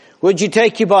Would you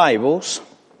take your Bibles?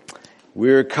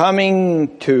 We're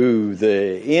coming to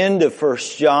the end of 1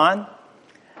 John,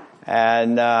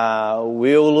 and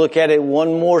we'll look at it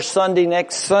one more Sunday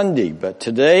next Sunday. But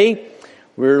today,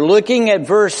 we're looking at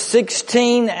verse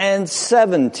 16 and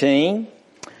 17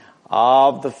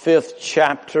 of the 5th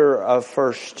chapter of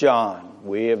 1 John.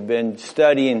 We have been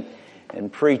studying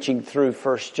and preaching through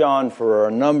 1 John for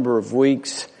a number of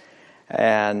weeks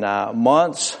and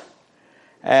months.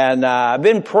 And I've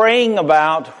been praying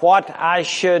about what I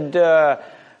should,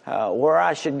 where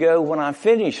I should go when I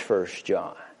finish 1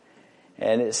 John.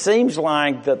 And it seems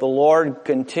like that the Lord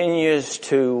continues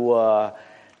to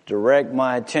direct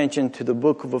my attention to the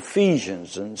book of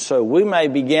Ephesians. And so we may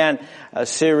begin a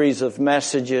series of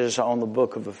messages on the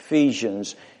book of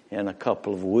Ephesians in a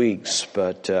couple of weeks.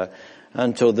 But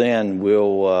until then,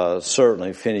 we'll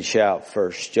certainly finish out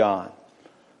 1 John.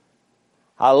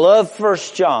 I love 1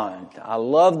 John. I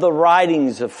love the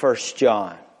writings of 1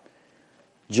 John.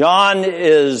 John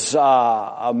is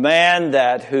a man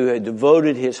who had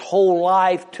devoted his whole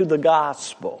life to the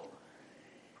gospel.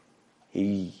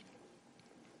 He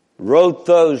wrote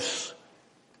those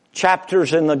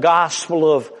chapters in the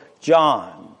Gospel of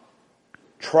John,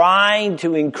 trying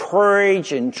to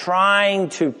encourage and trying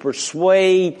to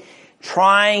persuade,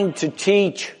 trying to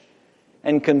teach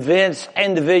and convince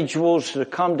individuals to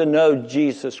come to know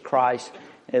Jesus Christ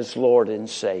as Lord and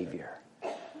Savior.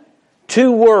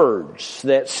 Two words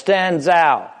that stands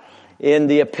out in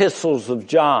the epistles of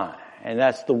John, and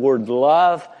that's the word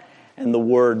love and the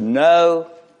word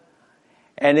know.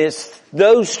 And it's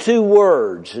those two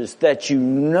words, is that you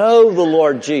know the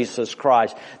Lord Jesus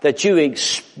Christ, that you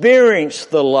experience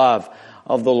the love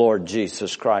of the Lord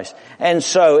Jesus Christ. And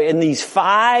so in these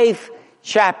 5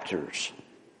 chapters,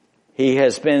 he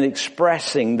has been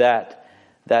expressing that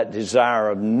desire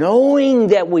of knowing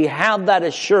that we have that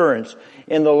assurance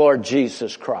in the Lord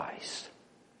Jesus Christ.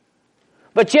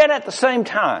 But yet at the same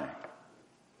time,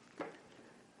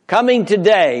 coming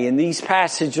today in these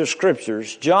passages of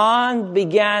scriptures, John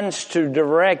begins to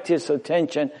direct his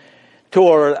attention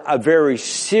toward a very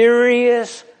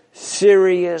serious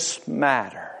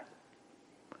matter.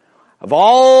 Of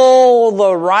all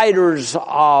the writers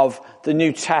of the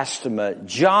New Testament,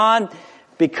 John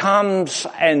becomes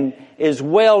and is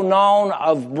well known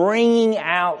of bringing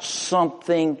out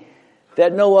something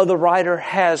that no other writer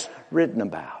has written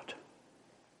about.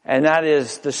 And that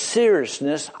is the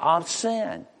seriousness of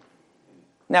sin.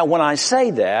 Now, when I say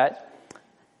that,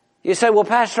 you say, well,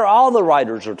 Pastor, all the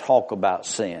writers will talk about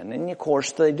sin. And of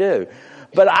course they do.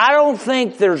 But I don't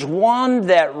think there's one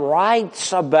that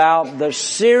writes about the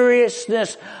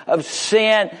seriousness of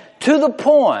sin to the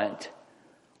point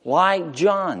like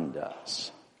John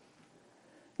does.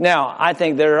 Now, I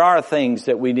think there are things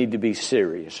that we need to be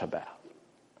serious about.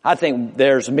 I think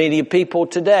there's many people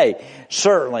today,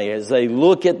 certainly, as they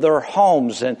look at their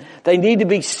homes, and they need to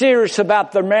be serious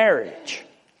about their marriage.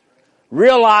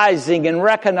 Realizing and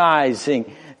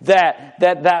recognizing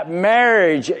that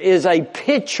marriage is a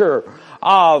picture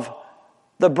of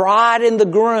the bride and the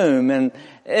groom, and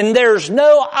there's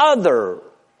no other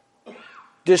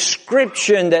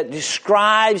description that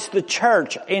describes the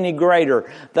church any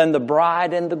greater than the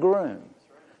bride and the groom.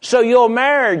 So your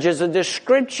marriage is a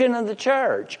description of the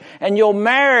church, and your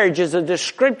marriage is a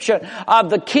description of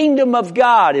the kingdom of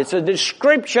God. It's a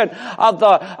description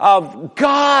of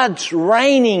God's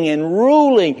reigning and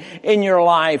ruling in your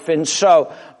life. And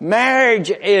so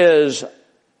marriage is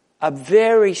a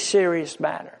very serious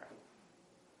matter.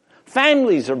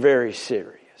 Families are very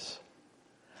serious.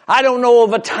 I don't know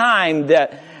of a time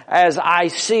that, as I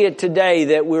see it today,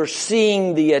 that we're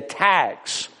seeing the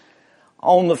attacks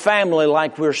on the family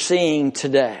like we're seeing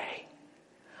today.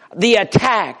 The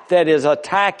attack that is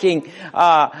attacking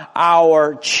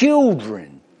our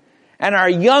children and our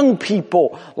young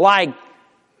people like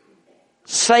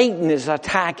Satan is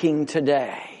attacking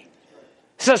today.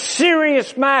 It's a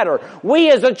serious matter.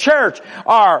 We as a church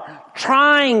are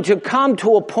trying to come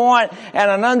to a point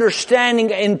and an understanding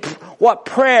in what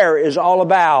prayer is all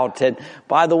about. And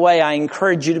by the way, I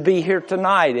encourage you to be here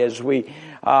tonight as we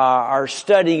are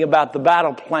studying about the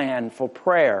battle plan for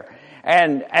prayer.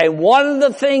 And one of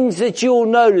the things that you'll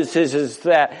notice is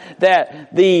that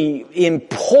the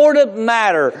important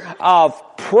matter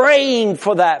of praying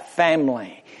for that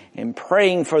family and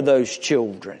praying for those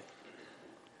children.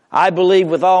 I believe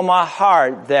with all my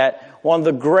heart that one of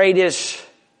the greatest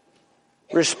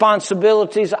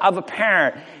responsibilities of a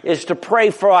parent is to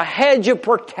pray for a hedge of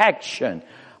protection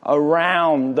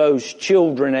around those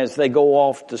children as they go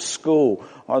off to school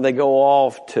or they go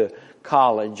off to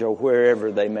college or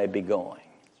wherever they may be going.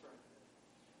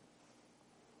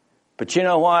 But you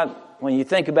know what? When you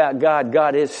think about God,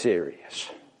 God is serious.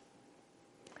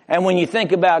 And when you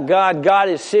think about God, God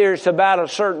is serious about a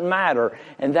certain matter,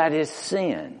 and that is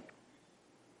sin.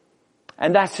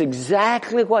 And that's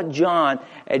exactly what John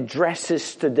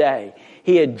addresses today.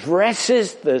 He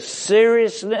addresses the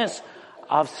seriousness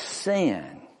of sin.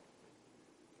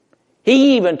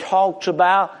 He even talks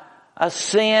about a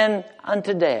sin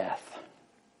unto death.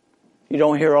 You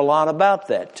don't hear a lot about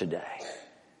that today.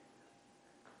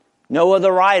 No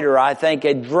other writer, I think,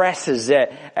 addresses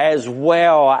it as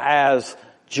well as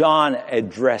John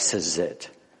addresses it.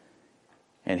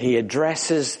 And he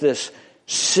addresses this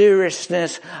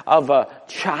seriousness of a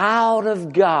child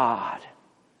of God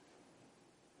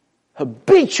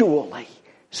habitually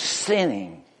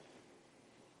sinning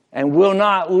and will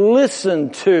not listen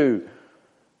to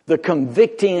the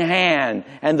convicting hand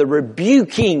and the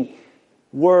rebuking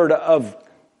word of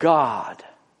God.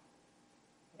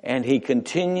 And he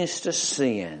continues to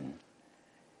sin.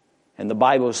 And the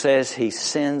Bible says he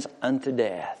sins unto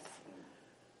death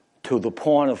to the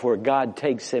point of where God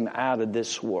takes him out of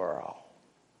this world.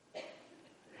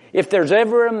 If there's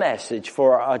ever a message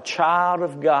for a child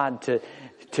of God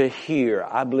to hear,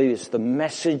 I believe it's the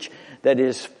message that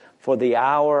is for the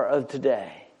hour of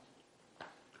today.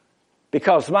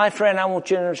 Because, my friend, I want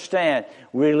you to understand,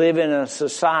 we live in a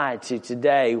society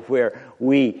today where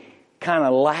we kind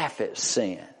of laugh at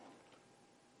sin.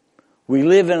 We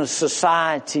live in a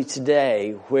society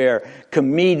today where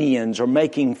comedians are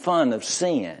making fun of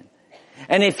sin.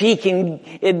 And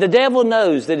the devil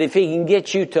knows that if he can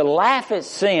get you to laugh at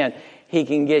sin, he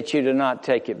can get you to not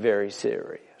take it very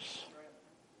serious.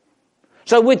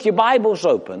 So with your Bibles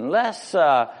open, let's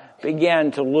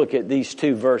begin to look at these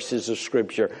two verses of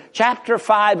Scripture. Chapter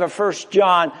 5 of 1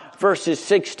 John, verses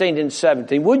 16 and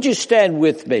 17. Would you stand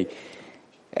with me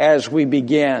as we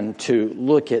begin to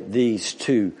look at these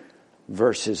two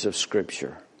verses of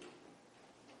Scripture?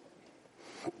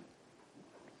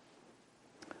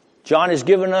 John has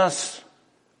given us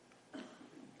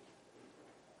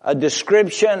a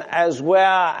description as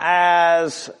well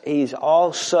as he's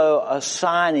also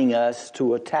assigning us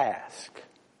to a task.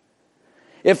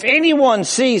 If anyone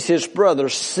sees his brother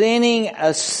sinning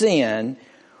a sin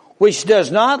which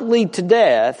does not lead to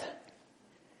death,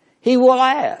 he will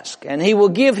ask, and he will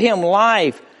give him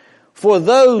life for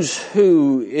those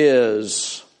who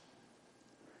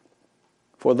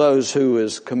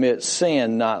commit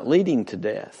sin not leading to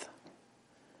death.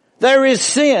 There is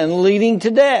sin leading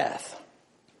to death.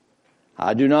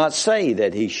 I do not say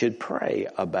that he should pray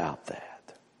about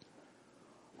that.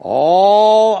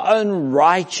 All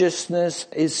unrighteousness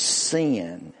is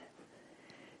sin.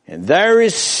 And there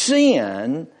is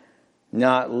sin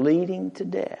not leading to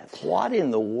death. What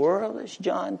in the world is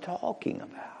John talking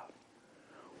about?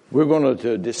 We're going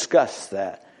to discuss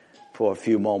that for a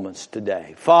few moments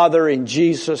today. Father, in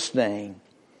Jesus' name,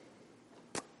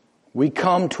 we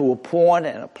come to a point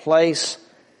and a place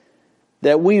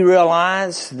that we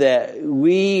realize that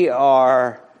we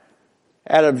are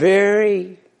at a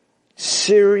very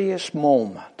serious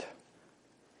moment.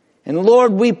 And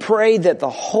Lord, we pray that the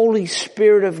Holy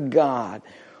Spirit of God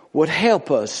would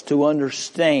help us to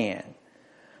understand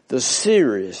the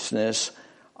seriousness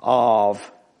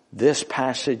of this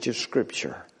passage of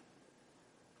Scripture.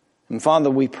 And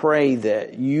Father, we pray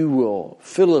that you will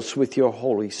fill us with your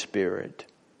Holy Spirit,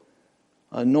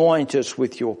 anoint us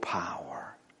with your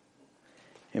power.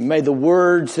 And may the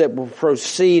words that will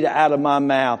proceed out of my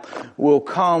mouth will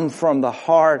come from the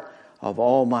heart of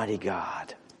Almighty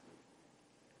God.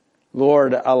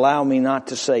 Lord, allow me not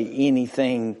to say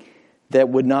anything that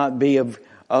would not be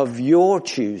of your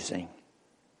choosing.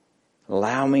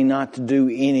 Allow me not to do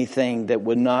anything that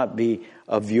would not be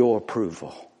of your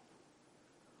approval.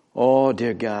 Oh,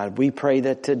 dear God, we pray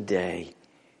that today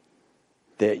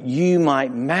that you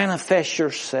might manifest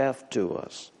yourself to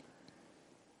us.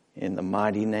 In the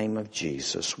mighty name of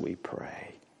Jesus we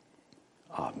pray.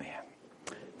 Amen.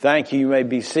 Thank you. You may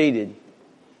be seated.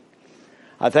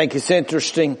 I think it's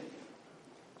interesting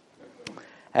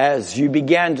as you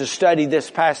began to study this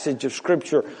passage of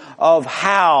Scripture of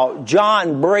how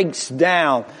John breaks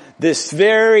down this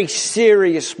very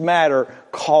serious matter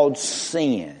called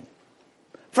sin.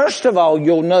 First of all,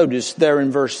 you'll notice there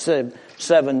in verse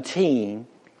 17,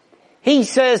 he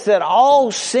says that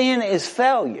all sin is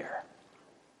failure.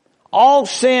 All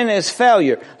sin is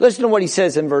failure. Listen to what he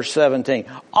says in verse 17.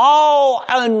 All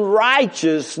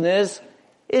unrighteousness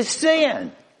is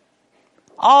sin.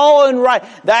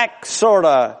 That sort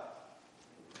of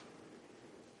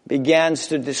begins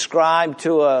to describe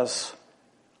to us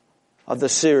of the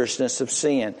seriousness of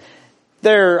sin.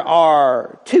 There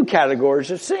are two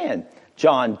categories of sin.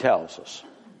 John tells us.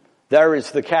 There is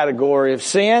the category of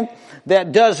sin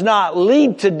that does not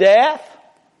lead to death.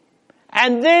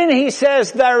 And then he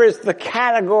says there is the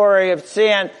category of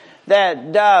sin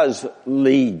that does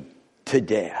lead to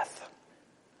death.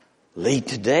 Lead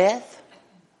to death?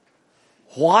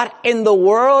 What in the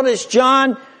world is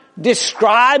John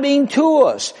describing to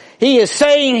us? He is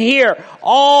saying here,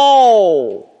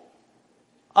 all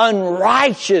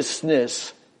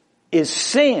unrighteousness is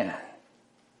sin.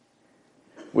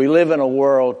 We live in a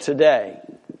world today,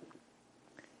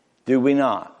 do we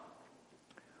not,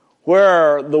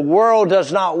 where the world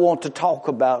does not want to talk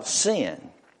about sin.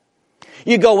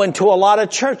 You go into a lot of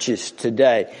churches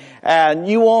today and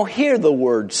you won't hear the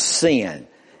word sin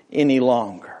any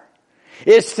longer.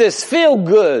 It's this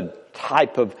feel-good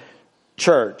type of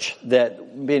church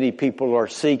that many people are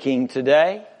seeking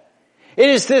today. It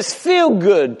is this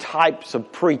feel-good types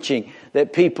of preaching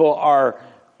that people are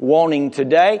wanting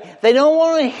today. They don't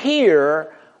want to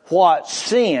hear what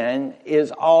sin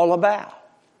is all about.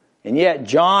 And yet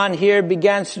John here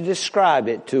begins to describe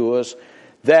it to us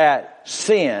that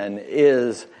sin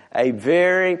is a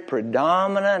very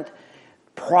predominant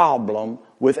problem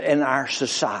within our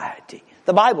society.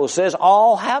 The Bible says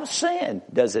all have sinned,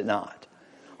 does it not?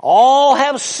 All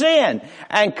have sinned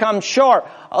and come short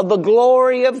of the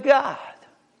glory of God.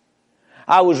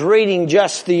 I was reading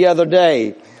just the other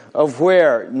day of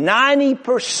where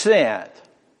 90%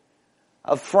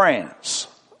 of France,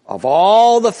 of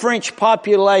all the French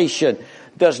population,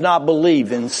 does not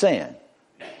believe in sin.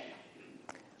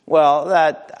 Well,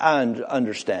 that's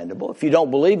understandable. If you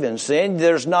don't believe in sin,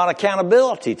 there's not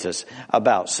accountability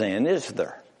about sin, is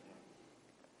there?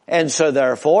 And so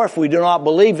therefore, if we do not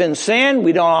believe in sin,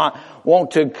 we do not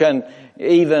want to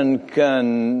even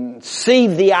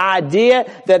conceive the idea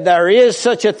that there is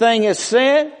such a thing as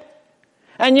sin.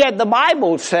 And yet the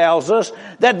Bible tells us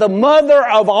that the mother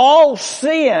of all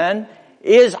sin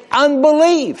is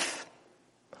unbelief.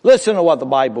 Listen to what the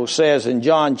Bible says in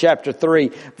John chapter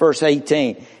 3 verse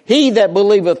 18. He that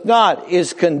believeth not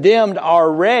is condemned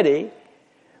already,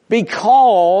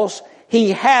 because he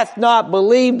hath not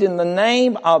believed in the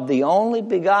name of the only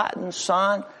begotten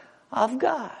Son of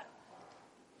God.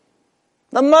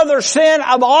 The mother sin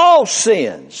of all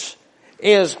sins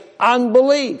is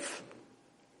unbelief.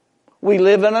 We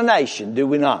live in a nation, do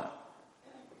we not,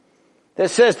 that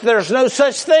says there's no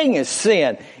such thing as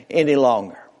sin any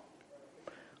longer.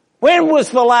 When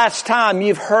was the last time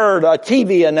you've heard a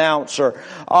TV announcer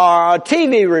or a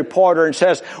TV reporter and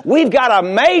says, we've got a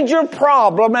major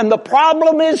problem and the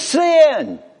problem is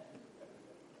sin?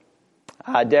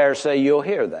 I dare say you'll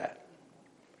hear that.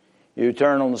 You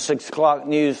turn on the 6 o'clock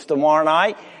news tomorrow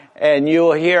night and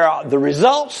you'll hear the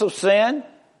results of sin.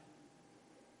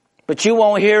 But you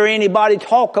won't hear anybody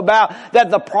talk about that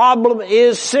the problem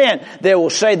is sin. They will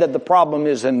say that the problem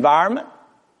is environment.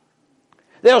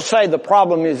 They'll say the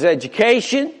problem is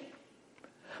education.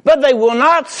 But they will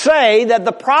not say that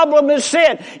the problem is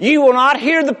sin. You will not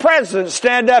hear the president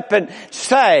stand up and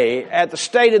say at the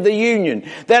State of the Union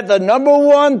that the number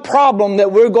one problem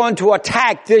that we're going to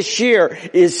attack this year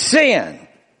is sin.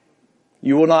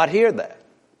 You will not hear that.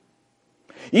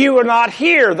 You will not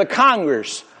hear the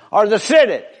Congress or the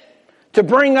Senate to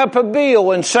bring up a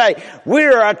bill and say,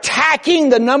 we're attacking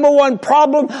the number one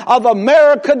problem of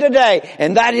America today,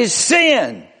 and that is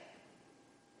sin.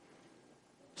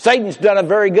 Satan's done a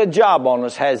very good job on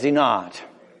us, has he not?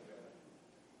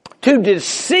 To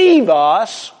deceive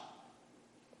us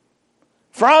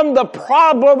from the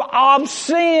problem of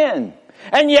sin.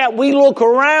 And yet we look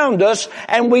around us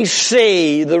and we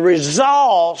see the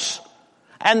results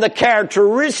and the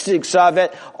characteristics of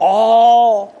it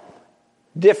all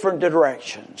different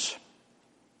directions.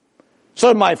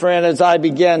 So, my friend, as I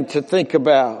began to think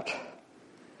about,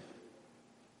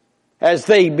 as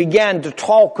they began to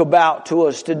talk about to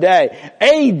us today,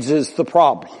 AIDS is the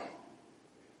problem.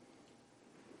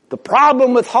 The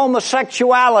problem with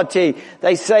homosexuality,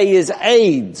 they say, is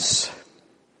AIDS.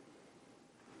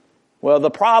 Well, the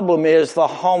problem is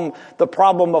the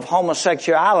problem of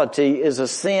homosexuality is a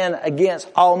sin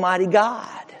against Almighty God.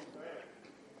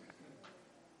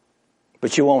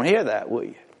 But you won't hear that, will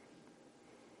you?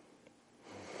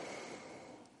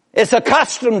 It's a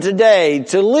custom today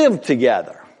to live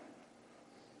together.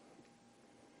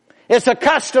 It's a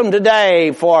custom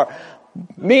today for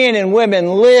men and women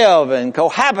live and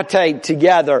cohabitate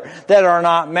together that are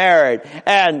not married.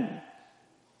 And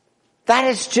that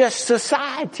is just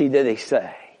society, they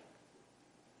say.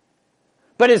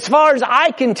 But as far as I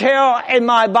can tell in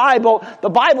my Bible, the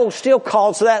Bible still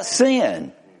calls that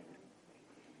sin.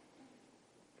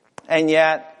 And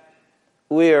yet,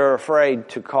 we are afraid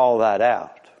to call that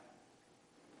out.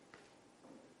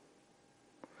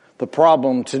 The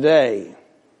problem today,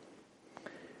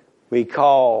 we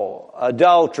call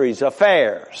adulteries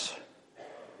affairs.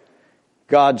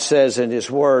 God says in His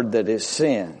Word that it's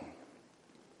sin.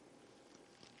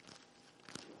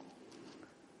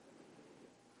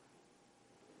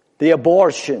 The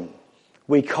abortion,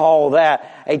 we call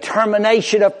that a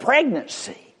termination of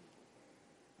pregnancy.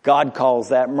 God calls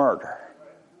that murder.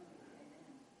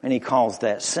 And He calls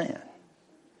that sin.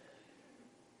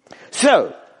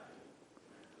 So,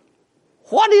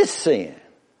 what is sin?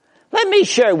 Let me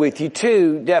share with you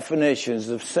two definitions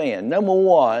of sin. Number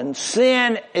one,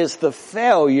 sin is the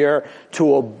failure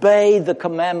to obey the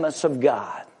commandments of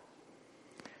God.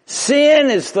 Sin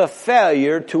is the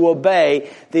failure to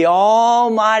obey the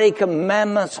almighty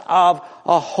commandments of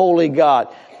a holy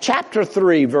God. Chapter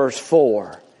 3, verse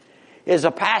 4 is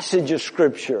a passage of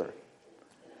Scripture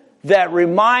that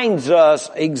reminds us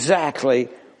exactly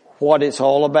what it's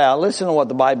all about. Listen to what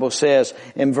the Bible says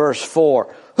in verse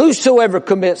 4. Whosoever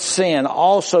commits sin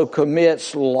also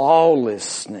commits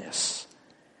lawlessness.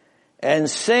 And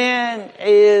sin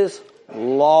is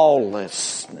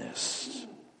lawlessness.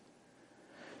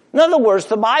 In other words,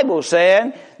 the Bible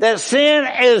said that sin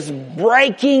is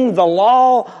breaking the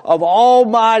law of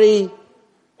Almighty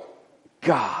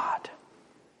God.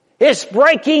 It's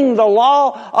breaking the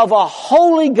law of a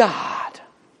holy God.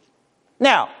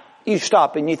 Now, you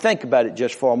stop and you think about it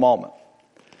just for a moment.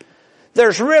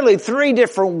 There's really three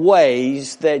different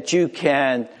ways that you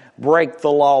can break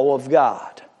the law of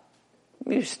God.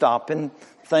 You stop and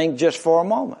think just for a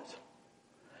moment.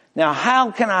 Now,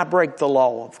 how can I break the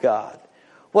law of God?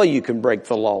 Well, you can break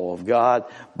the law of God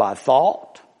by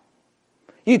thought.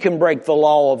 You can break the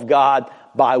law of God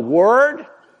by word.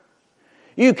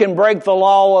 You can break the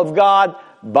law of God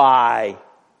by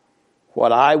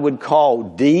what I would call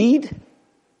deed.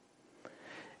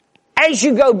 As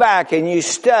you go back and you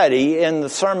study in the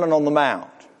Sermon on the Mount,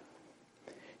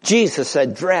 Jesus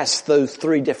addressed those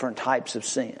three different types of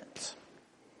sins.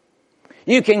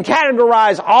 You can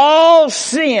categorize all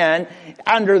sin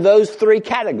under those three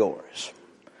categories.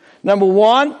 Number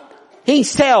one, He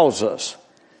tells us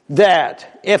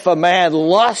that if a man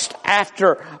lusts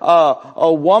after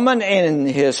a woman in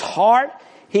his heart,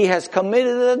 he has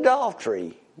committed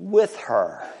adultery with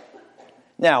her.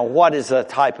 Now, what is a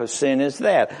type of sin is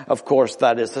that? Of course,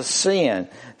 that is a sin.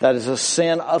 That is a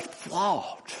sin of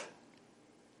thought.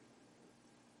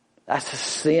 That's a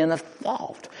sin of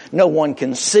thought. No one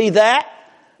can see that,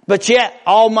 but yet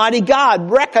Almighty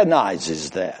God recognizes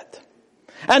that.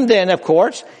 And then, of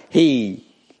course, He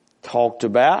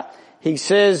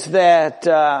says that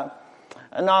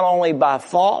not only by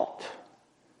thought,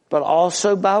 but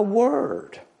also by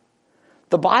word.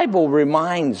 The Bible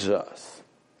reminds us.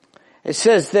 It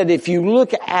says that if you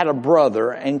look at a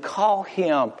brother and call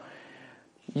him,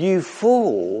 you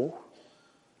fool,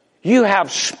 you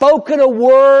have spoken a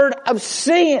word of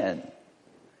sin.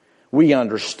 We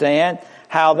understand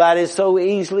how that is so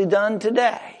easily done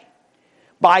today.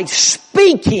 By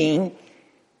speaking,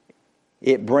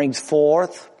 it brings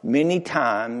forth many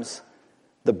times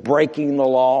the breaking the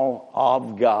law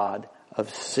of God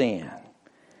of sin.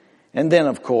 And then,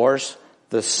 of course,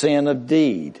 the sin of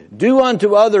deed. Do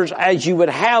unto others as you would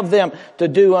have them to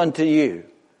do unto you.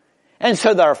 And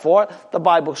so therefore, the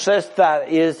Bible says that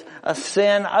is a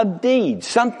sin of deed,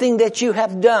 something that you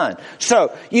have done.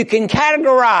 So you can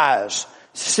categorize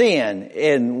sin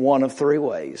in one of three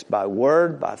ways: by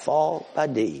word, by thought, by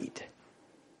deed.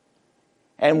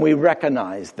 And we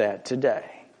recognize that today.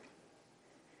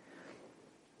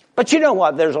 But you know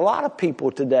what? There's a lot of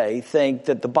people today think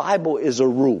that the Bible is a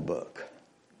rule book.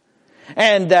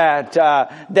 And that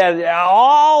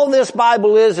all this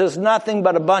Bible is nothing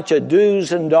but a bunch of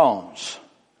do's and don'ts.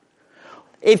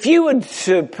 If you were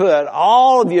to put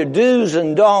all of your do's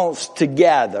and don'ts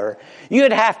together,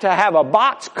 you'd have to have a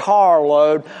boxcar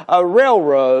load, a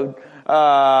railroad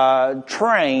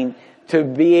train to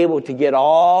be able to get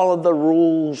all of the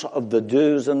rules of the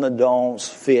do's and the don'ts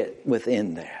fit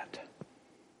within that.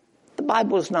 The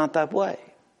Bible is not that way.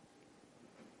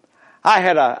 I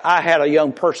had a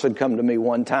young person come to me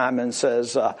one time and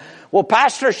says, well,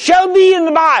 Pastor, show me in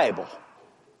the Bible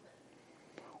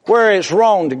where it's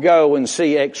wrong to go and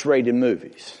see X-rated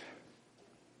movies.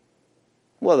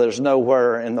 Well, there's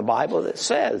nowhere in the Bible that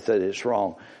says that it's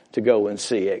wrong to go and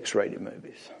see X-rated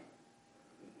movies.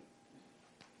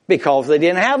 Because they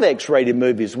didn't have X-rated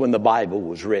movies when the Bible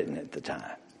was written at the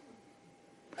time.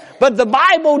 But the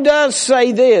Bible does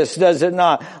say this, does it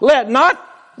not? Let not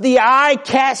the eye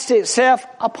cast itself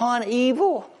upon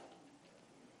evil.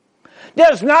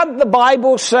 Does not the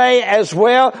Bible say as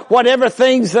well, whatever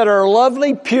things that are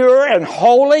lovely, pure, and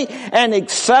holy, and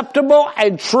acceptable,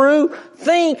 and true,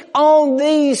 think on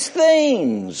these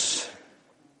things.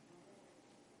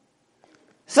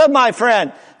 So my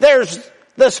friend,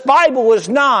 this Bible is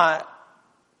not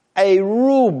a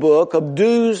rule book of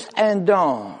do's and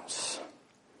don'ts.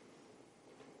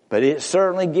 But it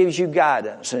certainly gives you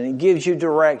guidance and it gives you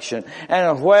direction,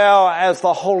 and as well as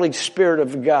the Holy Spirit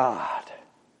of God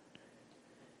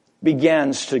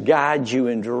begins to guide you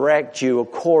and direct you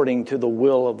according to the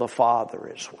will of the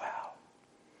Father as well.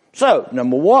 So,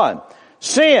 number one,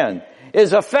 sin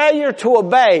is a failure to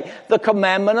obey the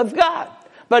commandment of God.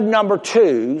 But number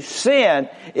two, sin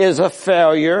is a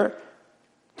failure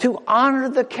to honor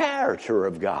the character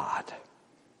of God.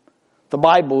 The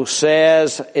Bible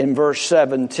says in verse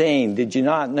 17, did you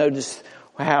not notice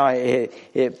how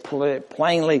it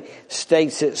plainly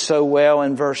states it so well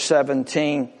in verse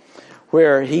 17,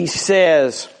 where he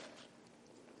says,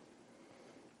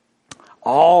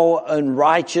 all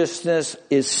unrighteousness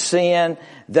is sin.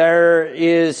 There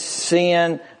is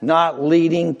sin not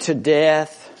leading to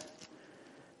death.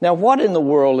 Now, what in the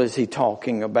world is he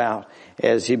talking about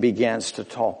as he begins to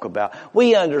talk about?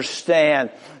 We understand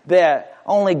that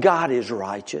only God is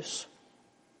righteous.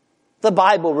 The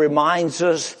Bible reminds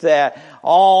us that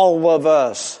all of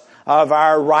us, of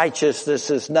our righteousness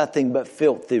is nothing but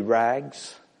filthy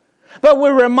rags. But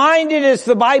we're reminded, as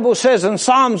the Bible says in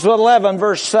Psalms 11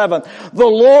 verse 7, the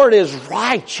Lord is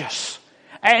righteous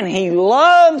and He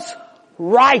loves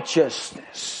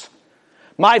righteousness.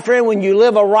 My friend, when you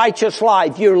live a righteous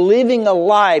life, you're living a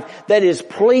life that is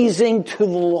pleasing to the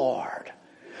Lord.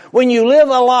 When you live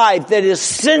a life that is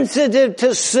sensitive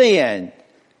to sin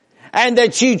and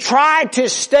that you try to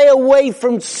stay away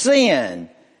from sin,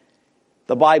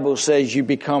 the Bible says you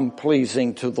become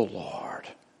pleasing to the Lord.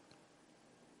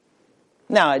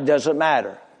 Now, it doesn't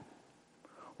matter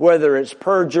whether it's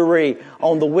perjury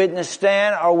on the witness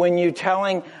stand or when you're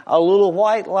telling a little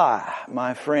white lie,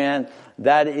 my friend,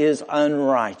 that is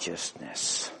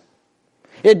unrighteousness.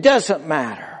 It doesn't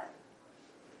matter.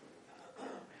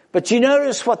 But you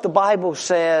notice what the Bible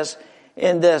says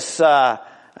in this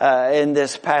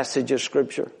passage of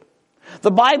Scripture.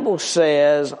 The Bible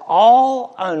says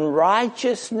all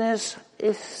unrighteousness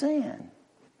is sin.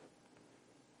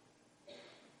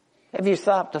 Have you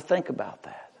stopped to think about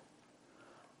that?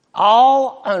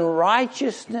 All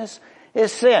unrighteousness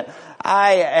is sin.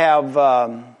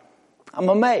 I'm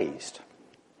amazed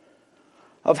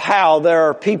of how there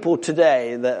are people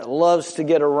today that loves to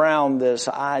get around this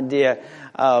idea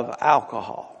of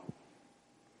alcohol.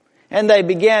 And they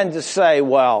began to say,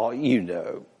 well, you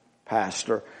know,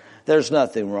 Pastor, there's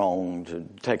nothing wrong to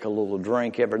take a little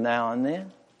drink every now and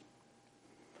then.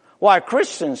 Why,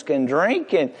 Christians can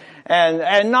drink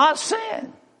and not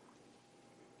sin.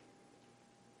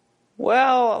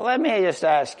 Well, let me just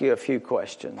ask you a few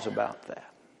questions about that.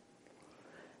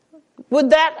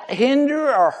 Would that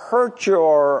hinder or hurt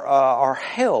your or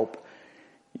help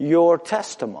your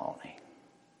testimony?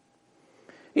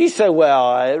 You say,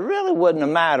 well, it really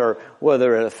wouldn't matter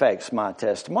whether it affects my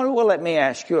testimony. Well, let me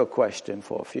ask you a question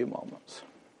for a few moments.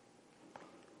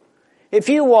 If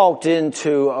you walked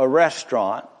into a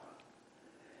restaurant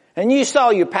and you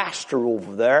saw your pastor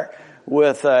over there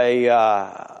with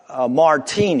a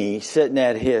martini sitting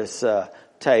at his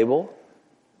table,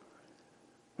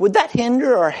 would that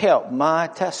hinder or help my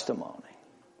testimony?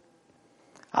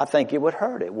 I think it would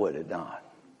hurt it, would it not?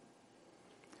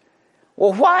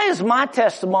 Well, why is my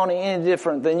testimony any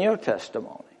different than your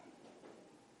testimony?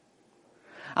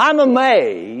 I'm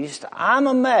amazed,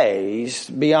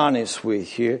 to be honest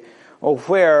with you, of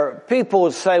where people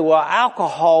would say, well,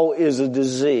 alcohol is a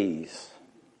disease.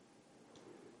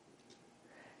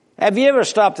 Have you ever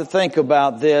stopped to think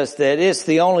about this, that it's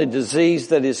the only disease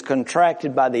that is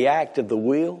contracted by the act of the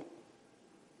will?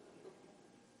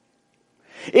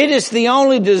 It is the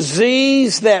only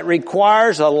disease that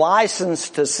requires a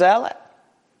license to sell it.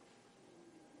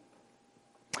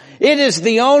 It is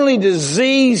the only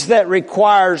disease that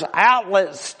requires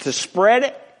outlets to spread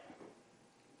it.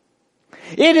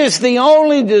 It is the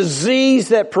only disease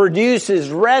that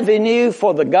produces revenue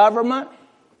for the government.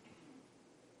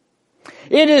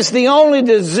 It is the only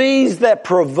disease that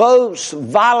provokes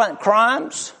violent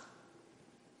crimes.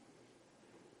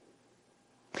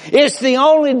 It's the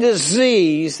only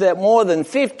disease that more than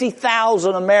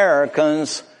 50,000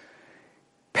 Americans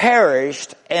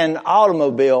perished in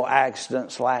automobile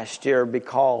accidents last year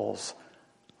because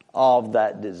of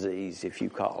that disease, if you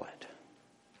call it.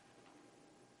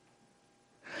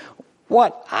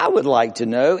 What I would like to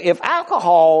know, if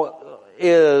alcohol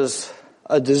is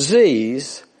a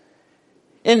disease,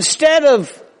 Instead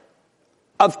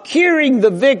of curing the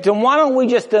victim, why don't we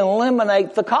just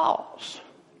eliminate the cause?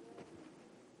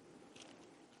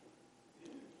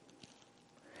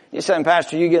 You're saying,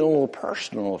 Pastor, you're getting a little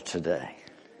personal today.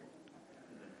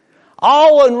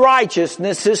 All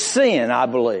unrighteousness is sin, I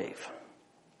believe.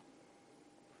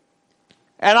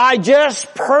 And I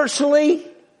just personally,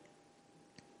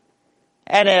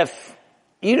 and if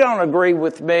you don't agree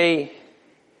with me,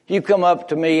 you come up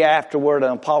to me afterward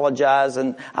and apologize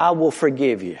and I will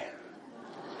forgive you.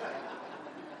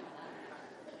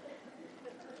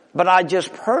 But I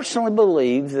just personally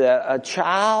believe that a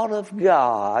child of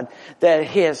God, that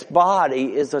his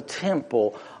body is a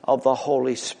temple of the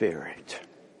Holy Spirit.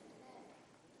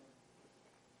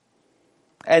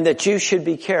 And that you should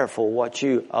be careful what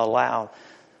you allow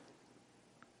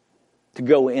to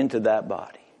go into that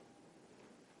body.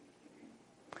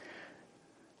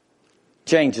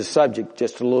 Change the subject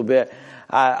just a little bit.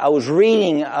 I was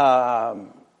reading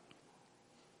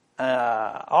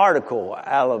article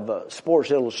out of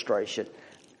Sports Illustration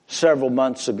several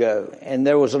months ago, and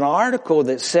there was an article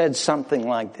that said something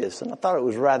like this, and I thought it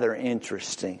was rather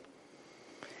interesting.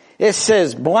 It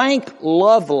says, blank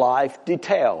love life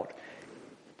detailed.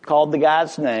 Called the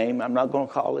guy's name. I'm not going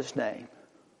to call his name.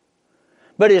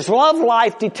 But his love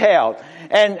life detailed.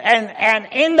 And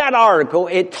in that article,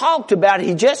 it talked about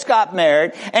he just got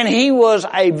married, and he was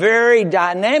a very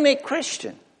dynamic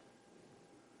Christian.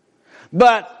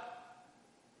 But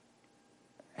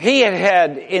he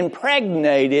had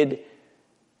impregnated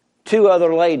 2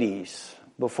 other ladies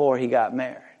before he got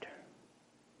married.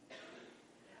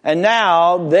 And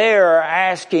now they're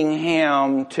asking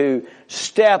him to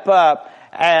step up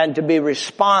and to be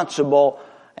responsible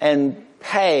and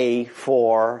pay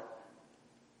for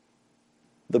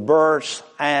the births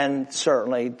and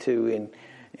certainly to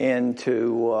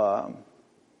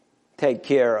take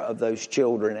care of those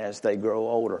children as they grow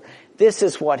older. This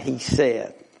is what he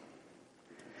said.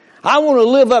 I want to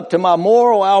live up to my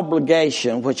moral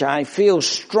obligation, which I feel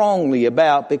strongly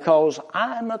about because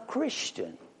I'm a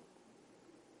Christian.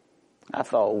 I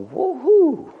thought,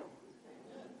 woohoo.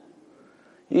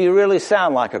 You really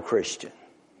sound like a Christian.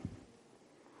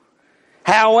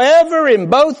 However, in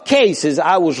both cases,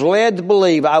 I was led to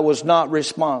believe I was not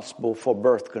responsible for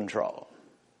birth control.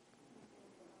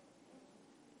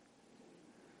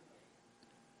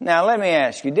 Now, let me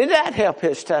ask you, did that help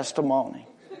his testimony?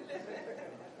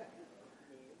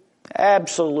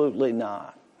 Absolutely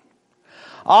not.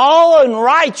 All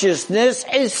unrighteousness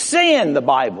is sin, the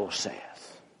Bible says.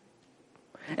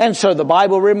 And so the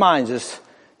Bible reminds us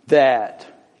that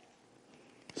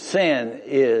sin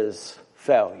is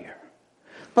failure.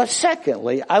 But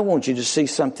secondly, I want you to see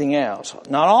something else.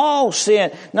 Not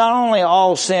only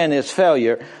all sin is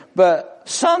failure, but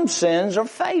some sins are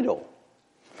fatal.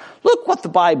 Look what the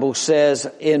Bible says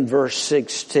in verse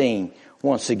 16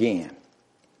 once again.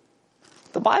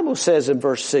 The Bible says in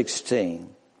verse 16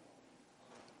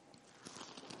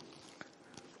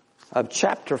 of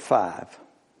chapter 5,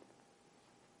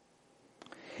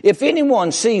 if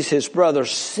anyone sees his brother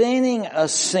sinning a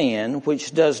sin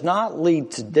which does not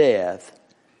lead to death,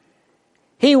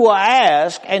 he will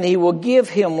ask and he will give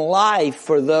him life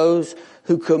for those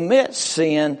who commit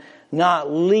sin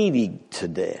not leading to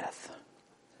death.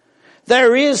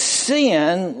 There is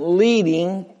sin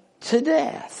leading to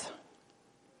death.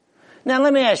 Now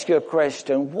let me ask you a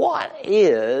question. What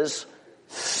is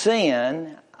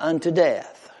sin unto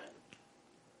death?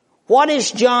 What is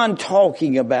John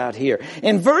talking about here?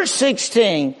 In verse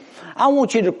 16, I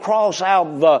want you to cross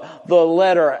out the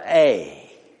letter A.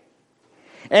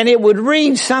 And it would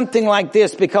read something like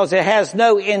this because it has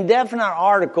no indefinite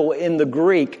article in the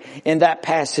Greek in that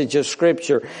passage of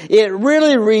Scripture. It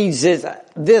really reads it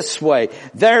this way.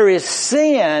 There is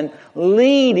sin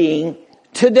leading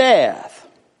to death.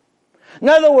 In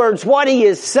other words, what he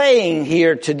is saying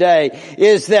here today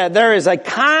is that there is a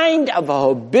kind of a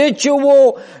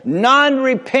habitual,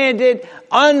 non-repentant,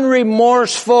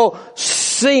 unremorseful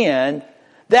sin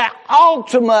that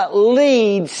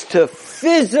ultimately leads to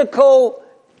physical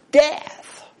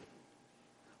death.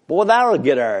 Boy, that'll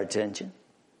get our attention.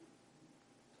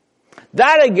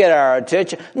 That'll get our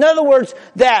attention. In other words,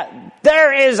 that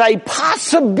there is a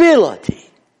possibility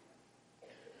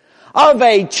of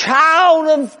a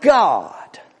child of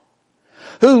God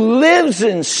who lives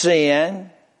in sin,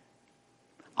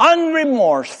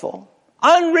 unremorseful,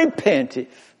 unrepentive,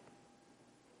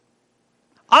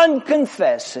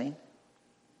 unconfessing,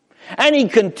 and he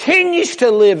continues to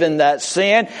live in that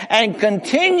sin, and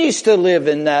continues to live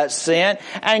in that sin,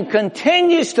 and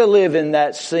continues to live in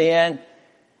that sin,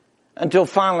 until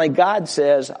finally God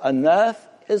says, enough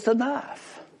is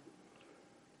enough.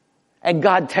 And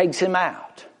God takes him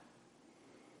out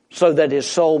so that his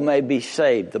soul may be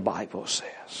saved, the Bible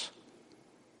says.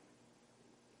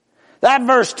 That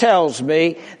verse tells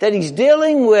me that he's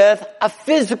dealing with a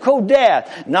physical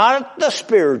death. Not the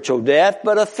spiritual death,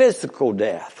 but a physical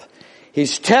death.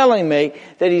 He's telling me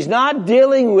that he's not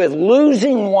dealing with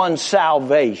losing one's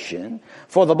salvation.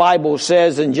 For the Bible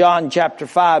says in John chapter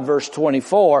 5 verse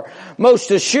 24, most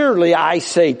assuredly I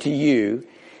say to you,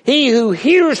 he who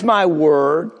hears my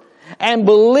word and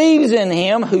believes in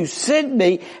him who sent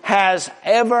me has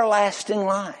everlasting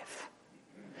life.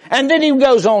 And then he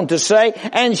goes on to say,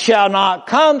 and shall not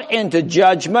come into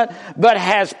judgment, but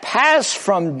has passed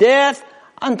from death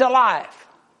unto life.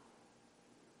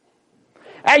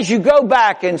 As you go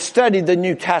back and study the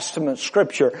New Testament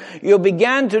scripture, you'll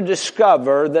begin to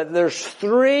discover that there's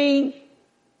three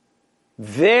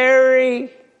very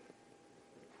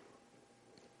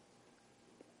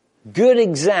good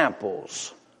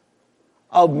examples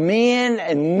of men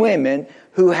and women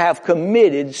who have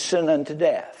committed sin unto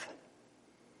death.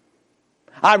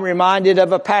 I'm reminded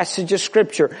of a passage of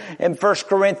scripture in 1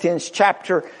 Corinthians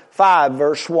chapter 5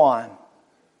 verse 1.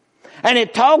 And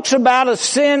it talks about a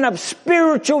sin of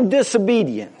spiritual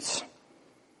disobedience.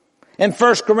 In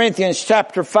 1 Corinthians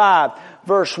chapter 5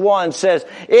 verse 1 says,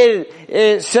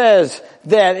 it says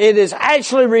that it is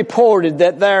actually reported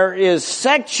that there is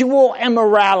sexual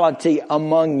immorality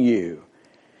among you.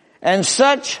 And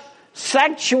such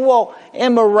sexual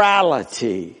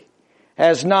immorality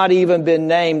has not even been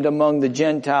named among the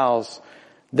Gentiles,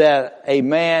 that a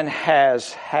man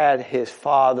has had his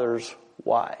father's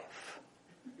wife.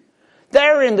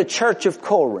 There in the church of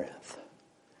Corinth,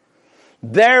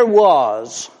 there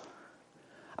was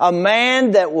a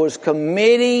man that was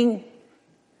committing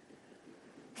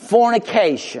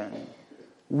fornication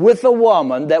with a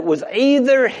woman that was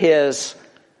either his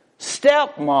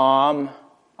stepmom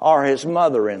or his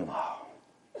mother-in-law.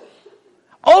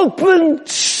 Open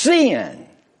sin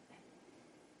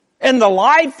in the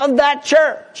life of that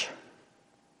church.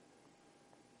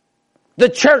 The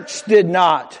church did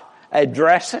not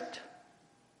address it,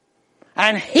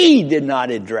 and he did not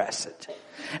address it.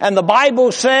 And the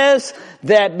Bible says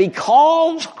that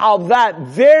because of that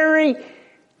very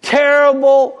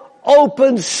terrible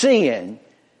open sin,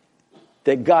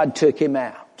 that God took him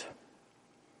out.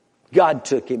 God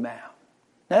took him out.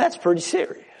 Now that's pretty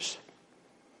serious.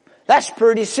 That's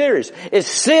pretty serious. It's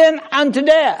sin unto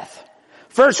death.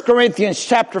 1 Corinthians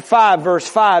chapter 5 verse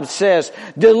 5 says,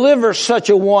 deliver such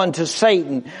a one to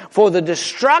Satan for the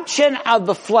destruction of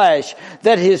the flesh,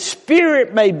 that his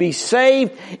spirit may be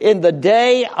saved in the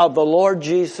day of the Lord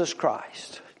Jesus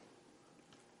Christ.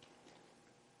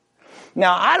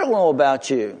 Now, I don't know about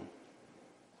you,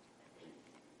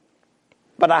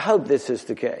 but I hope this is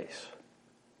the case.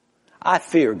 I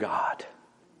fear God.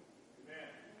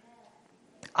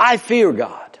 I fear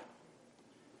God.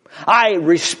 I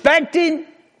respect him.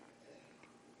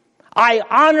 I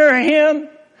honor him.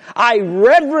 I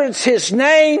reverence his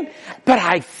name, but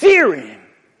I fear him.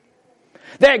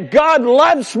 That God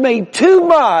loves me too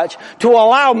much to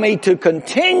allow me to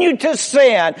continue to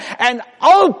sin and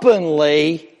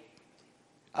openly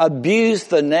abuse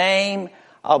the name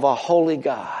of a holy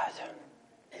God.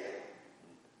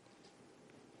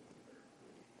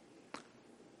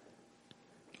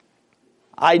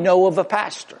 I know of a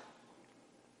pastor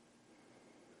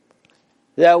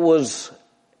that was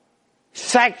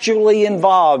sexually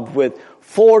involved with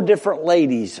 4 different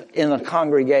ladies in a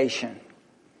congregation.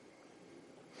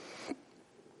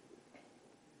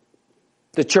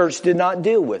 The church did not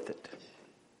deal with it.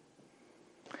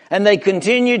 And they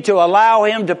continued to allow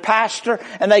him to pastor,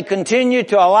 and they continued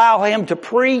to allow him to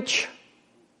preach.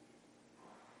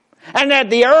 And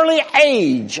at the early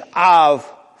age of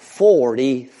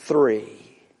 43,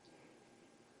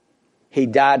 he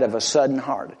died of a sudden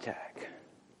heart attack.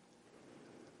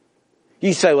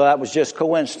 You say, well, that was just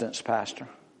coincidence, Pastor.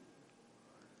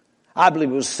 I believe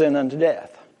it was sin unto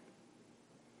death.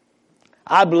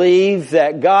 I believe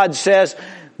that God says,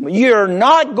 you're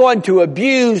not going to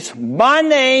abuse my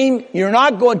name. You're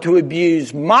not going to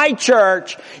abuse my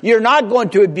church. You're not going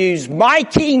to abuse my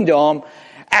kingdom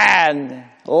and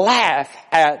laugh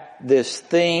at this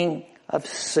thing of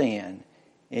sin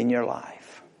in your life.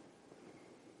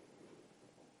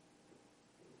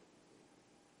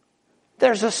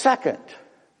 There's a second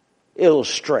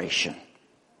illustration.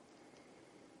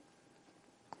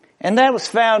 And that was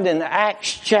found in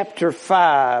Acts chapter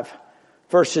 5,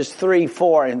 verses 3,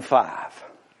 4, and 5.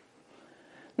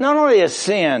 Not only a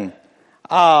sin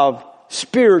of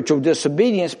spiritual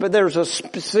disobedience, but there's a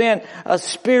sin of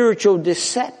spiritual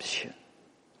deception.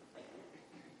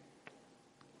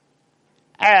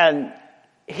 And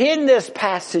in this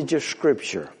passage of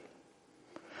Scripture,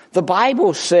 the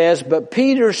Bible says, but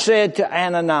Peter said to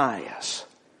Ananias,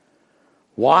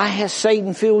 why has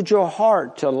Satan filled your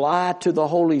heart to lie to the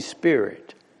Holy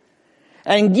Spirit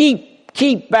and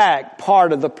keep back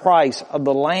part of the price of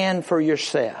the land for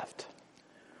yourself?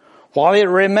 While it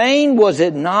remained, was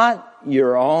it not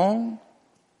your own?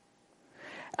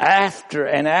 After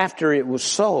it was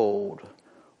sold,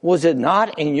 was it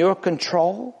not in your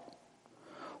control?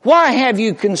 Why have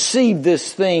you conceived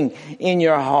this thing in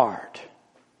your heart?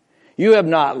 You have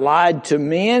not lied to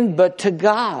men, but to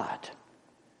God.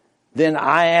 Then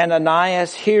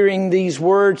Ananias, hearing these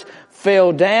words,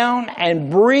 fell down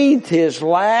and breathed his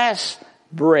last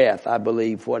breath, I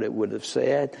believe what it would have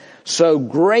said. So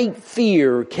great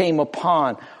fear came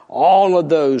upon all of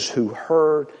those who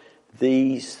heard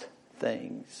these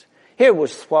things. Here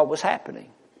was what was happening.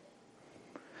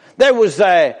 There was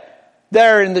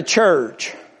there in the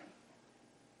church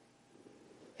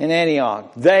in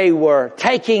Antioch, they were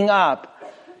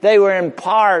in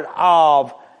part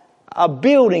of a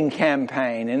building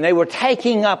campaign, and they were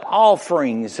taking up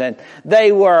offerings, and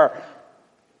they were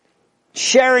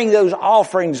sharing those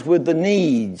offerings with the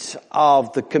needs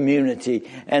of the community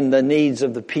and the needs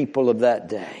of the people of that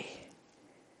day.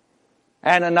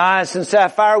 Ananias and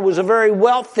Sapphira was a very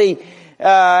wealthy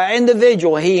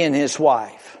individual, he and his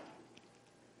wife.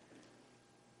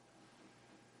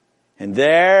 And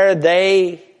there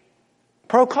they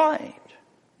proclaimed,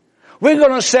 we're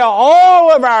going to sell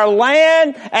all of our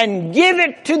land and give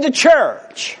it to the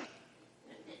church.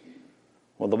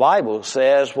 Well, the Bible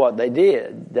says what they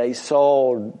did. They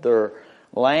sold their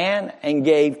land and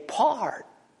gave part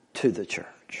to the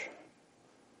church.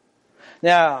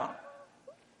 Now,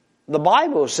 the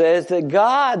Bible says that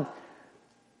God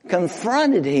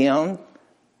confronted him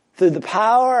through the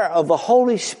power of the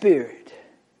Holy Spirit.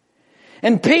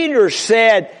 And Peter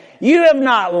said, you have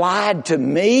not lied to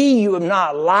me, you have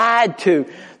not lied to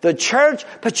the church,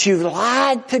 but you've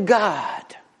lied to God.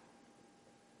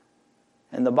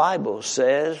 And the Bible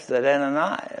says that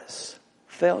Ananias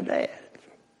fell dead.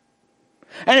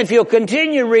 And if you'll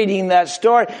continue reading that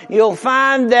story, you'll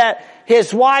find that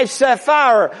his wife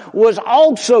Sapphira was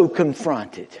also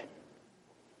confronted.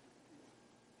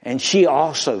 And she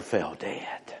also fell dead.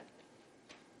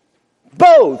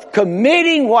 Both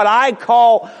committing what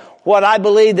I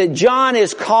believe that John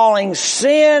is calling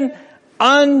sin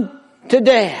unto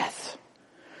death.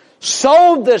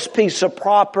 Sold this piece of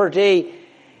property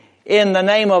in the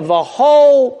name of the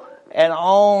whole and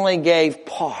only gave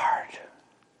part.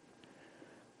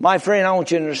 My friend, I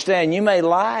want you to understand, you may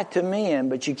lie to men,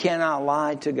 but you cannot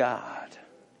lie to God.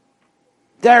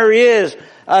 There is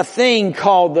a thing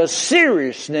called the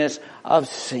seriousness of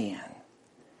sin.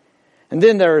 And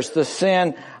then there's the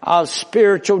sin of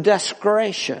spiritual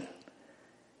desecration.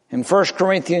 In 1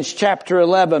 Corinthians chapter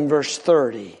 11, verse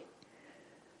 30,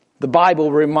 the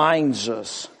Bible reminds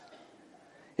us.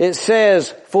 It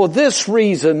says, for this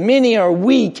reason many are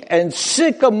weak and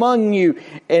sick among you,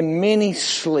 and many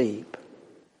sleep.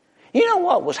 You know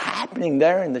what was happening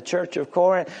there in the church of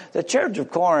Corinth? The church of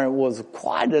Corinth was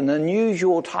quite an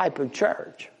unusual type of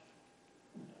church.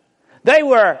 They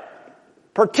were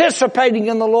participating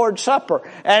in the Lord's Supper.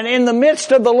 And in the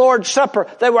midst of the Lord's Supper,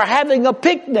 they were having a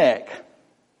picnic.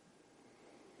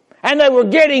 And they were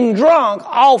getting drunk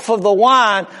off of the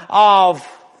wine of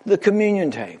the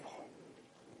communion table.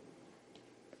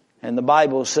 And the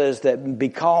Bible says that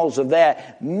because of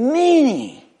that,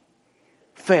 many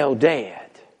fell dead.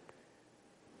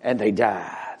 And they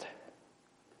died.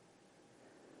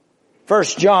 1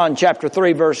 John chapter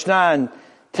 3 verse 9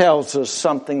 tells us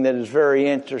something that is very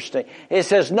interesting. It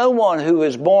says, no one who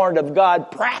is born of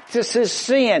God practices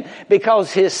sin,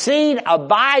 because his seed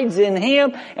abides in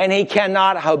him, and he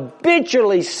cannot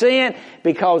habitually sin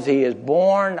because he is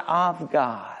born of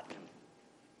God.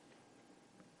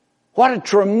 What a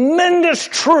tremendous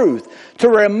truth to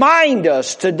remind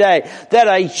us today that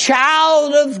a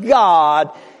child of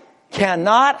God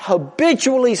cannot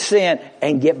habitually sin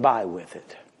and get by with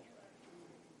it.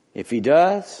 If he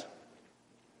does,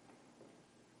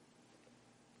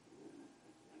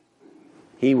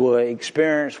 he will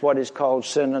experience what is called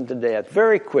sin unto death.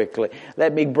 Very quickly,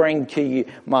 let me bring to you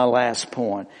my last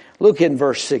point. Look in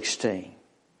verse 16.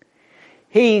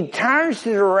 He turns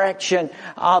the direction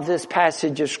of this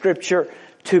passage of Scripture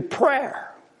to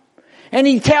prayer. And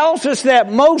he tells us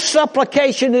that most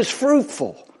supplication is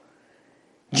fruitful.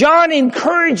 John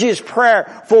encourages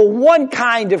prayer for one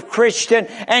kind of Christian,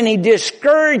 and he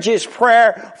discourages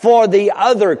prayer for the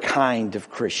other kind of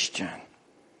Christian.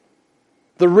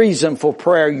 the reason for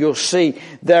prayer, you'll see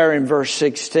there in verse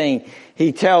 16.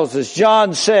 He tells us,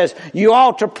 John says, you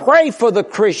ought to pray for the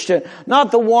Christian,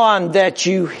 not the one that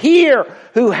you hear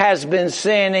who has been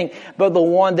sinning, but the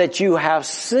one that you have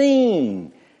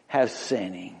seen has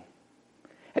sinning.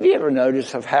 Have you ever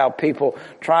noticed of how people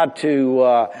try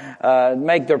to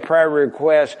make their prayer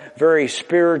requests very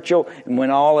spiritual, and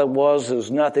when all it was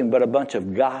nothing but a bunch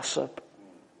of gossip?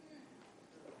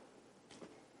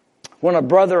 When a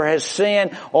brother has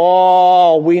sinned,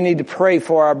 we need to pray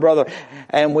for our brother,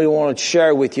 and we want to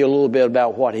share with you a little bit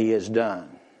about what he has done.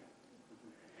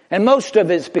 And most of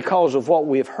it's because of what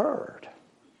we've heard.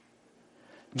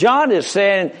 John is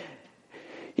saying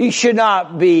you should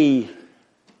not be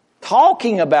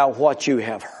talking about what you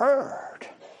have heard.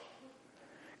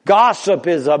 Gossip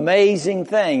is an amazing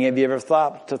thing. Have you ever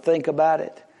thought to think about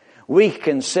it? We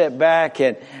can sit back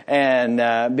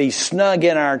and be snug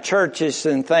in our churches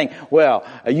and think, well,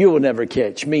 you will never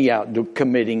catch me out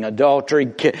committing adultery,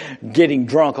 getting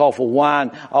drunk off of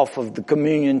wine, off of the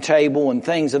communion table and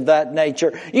things of that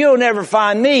nature. You'll never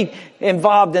find me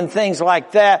involved in things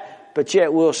like that, but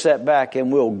yet we'll sit back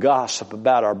and we'll gossip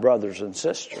about our brothers and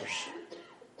sisters.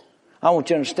 I want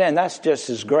you to understand that's just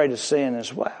as great a sin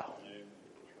as well.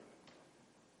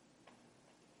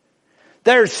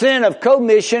 There's sin of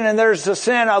commission and there's the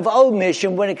sin of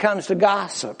omission when it comes to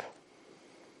gossip.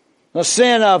 The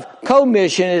sin of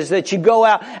commission is that you go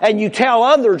out and you tell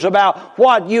others about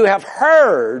what you have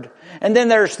heard. And then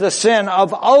there's the sin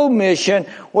of omission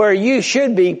where you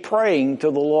should be praying to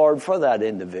the Lord for that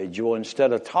individual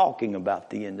instead of talking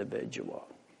about the individual.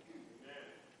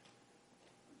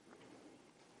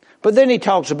 But then he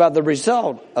talks about the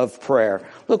result of prayer.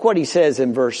 Look what he says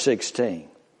in verse 16.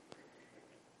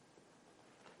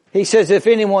 He says, if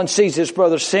anyone sees his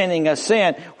brother sinning a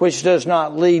sin which does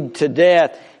not lead to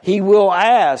death, he will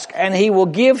ask, and he will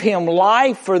give him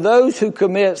life for those who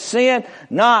commit sin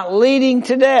not leading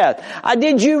to death.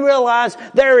 Did you realize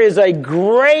there is a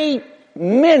great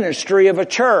ministry of a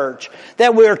church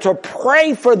that we are to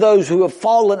pray for those who have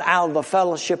fallen out of the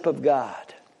fellowship of God?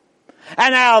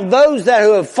 And out of those that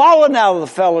who have fallen out of the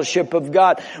fellowship of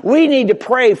God, we need to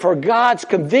pray for God's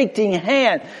convicting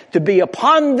hand to be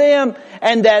upon them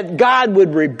and that God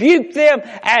would rebuke them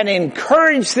and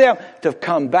encourage them to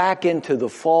come back into the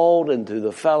fold and to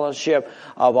the fellowship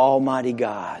of Almighty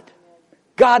God.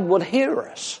 God will hear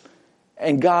us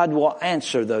and God will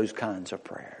answer those kinds of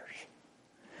prayers.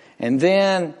 And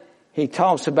then he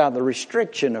talks about the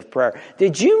restriction of prayer.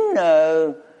 Did you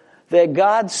know that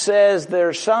God says there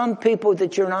are some people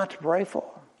that you're not to pray for?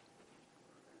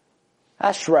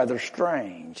 That's rather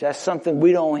strange. That's something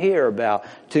we don't hear about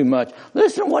too much.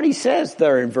 Listen to what he says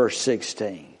there in verse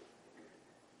 16.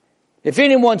 If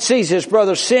anyone sees his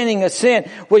brother sinning a sin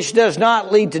which does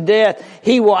not lead to death,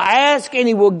 he will ask and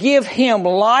he will give him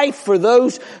life for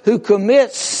those who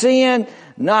commit sin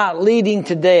not leading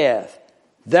to death.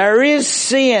 There is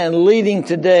sin leading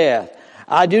to death.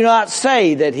 I do not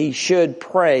say that he should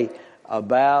pray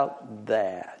about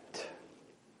that.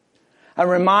 I'm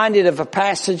reminded of a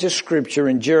passage of scripture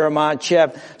in Jeremiah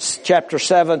chapter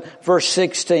 7 verse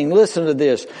 16. Listen to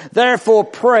this. Therefore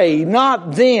pray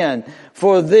not then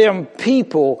for them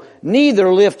people,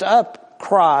 neither lift up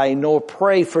cry nor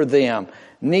pray for them,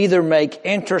 neither make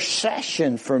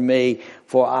intercession for me,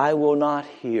 for I will not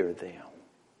hear them.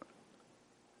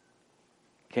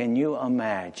 Can you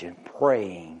imagine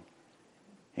praying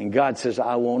and God says,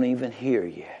 I won't even hear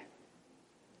you?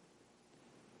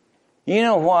 You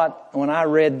know what? When I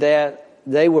read that,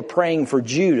 they were praying for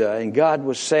Judah and God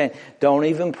was saying, don't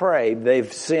even pray.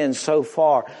 They've sinned so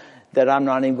far that I'm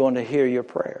not even going to hear your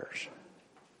prayers.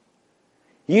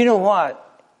 You know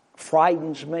what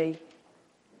frightens me?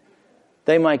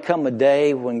 There might come a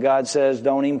day when God says,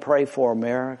 don't even pray for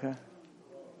America.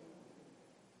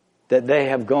 That they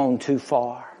have gone too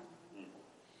far.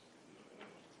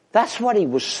 That's what he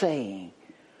was saying.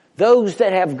 Those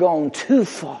that have gone too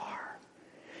far.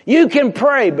 You can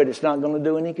pray, but it's not going to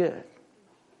do any good.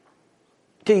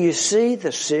 Do you see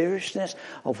the seriousness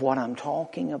of what I'm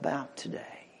talking about today?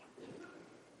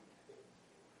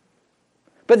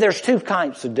 But there's two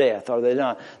types of death, are there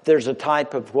not? There's a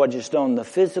type of what is known the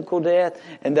physical death,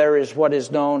 and there is what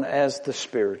is known as the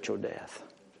spiritual death.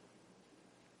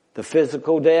 The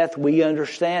physical death, we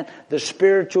understand. The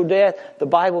spiritual death, the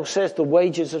Bible says the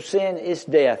wages of sin is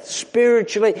death.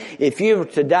 Spiritually, if you were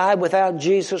to die without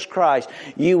Jesus Christ,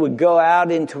 you would go out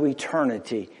into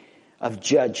eternity of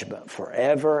judgment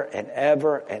forever and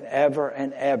ever and ever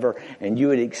and ever. And you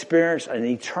would experience an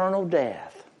eternal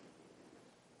death.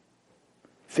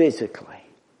 Physically.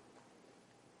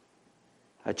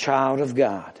 A child of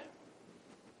God.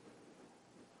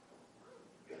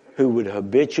 who would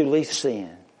habitually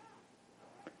sin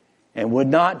and would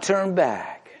not turn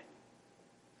back,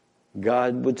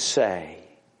 God would say,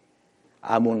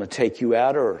 I'm going to take you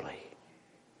out early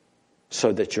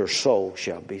so that your soul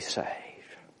shall be saved.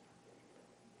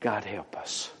 God help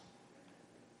us.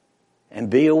 And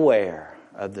be aware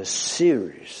of the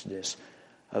seriousness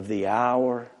of the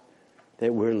hour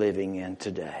that we're living in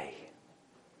today.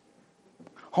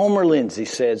 Homer Lindsay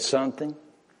said something,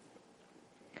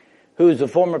 who is the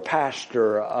former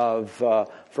pastor of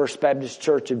First Baptist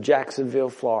Church of Jacksonville,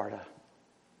 Florida.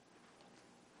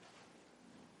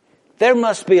 There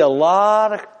must be a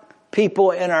lot of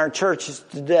people in our churches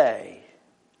today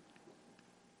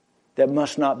that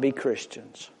must not be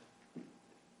Christians.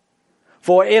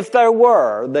 For if there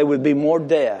were, there would be more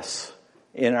deaths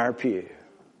in our pew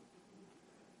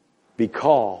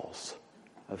because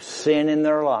of sin in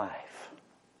their life,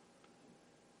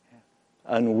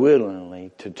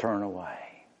 unwillingly to turn away.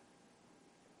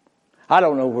 I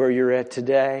don't know where you're at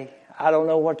today. I don't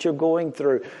know what you're going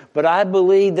through. But I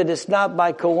believe that it's not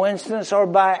by coincidence or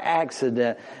by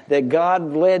accident that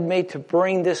God led me to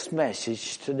bring this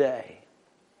message today.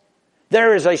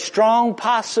 There is a strong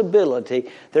possibility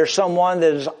there's someone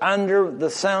that is under the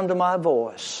sound of my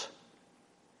voice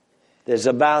that is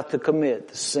about to commit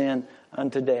the sin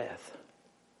unto death.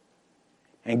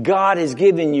 And God has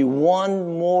given you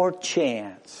one more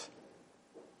chance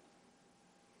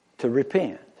to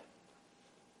repent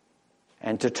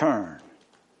and to turn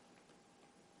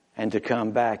and to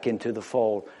come back into the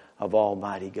fold of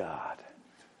Almighty God.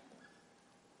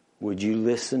 Would you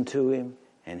listen to Him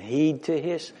and heed to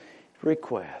His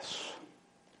requests?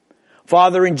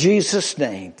 Father, in Jesus'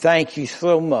 name, thank you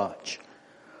so much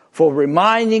for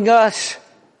reminding us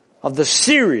of the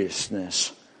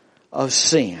seriousness of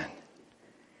sin.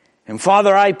 And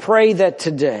Father, I pray that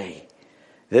today,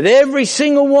 that every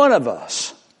single one of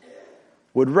us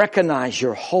would recognize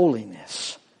your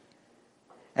holiness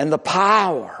and the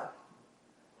power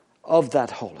of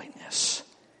that holiness.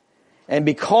 And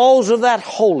because of that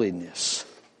holiness,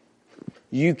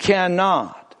 you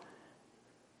cannot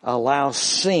allow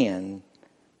sin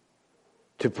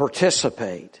to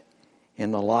participate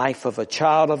in the life of a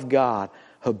child of God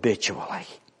habitually.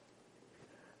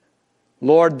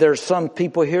 Lord, there's some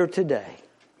people here today.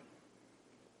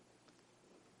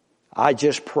 I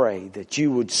just pray that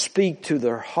you would speak to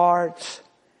their hearts,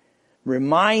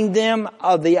 remind them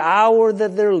of the hour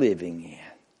that they're living in,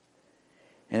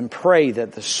 and pray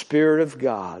that the Spirit of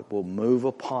God will move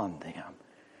upon them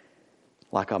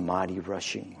like a mighty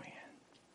rushing wind.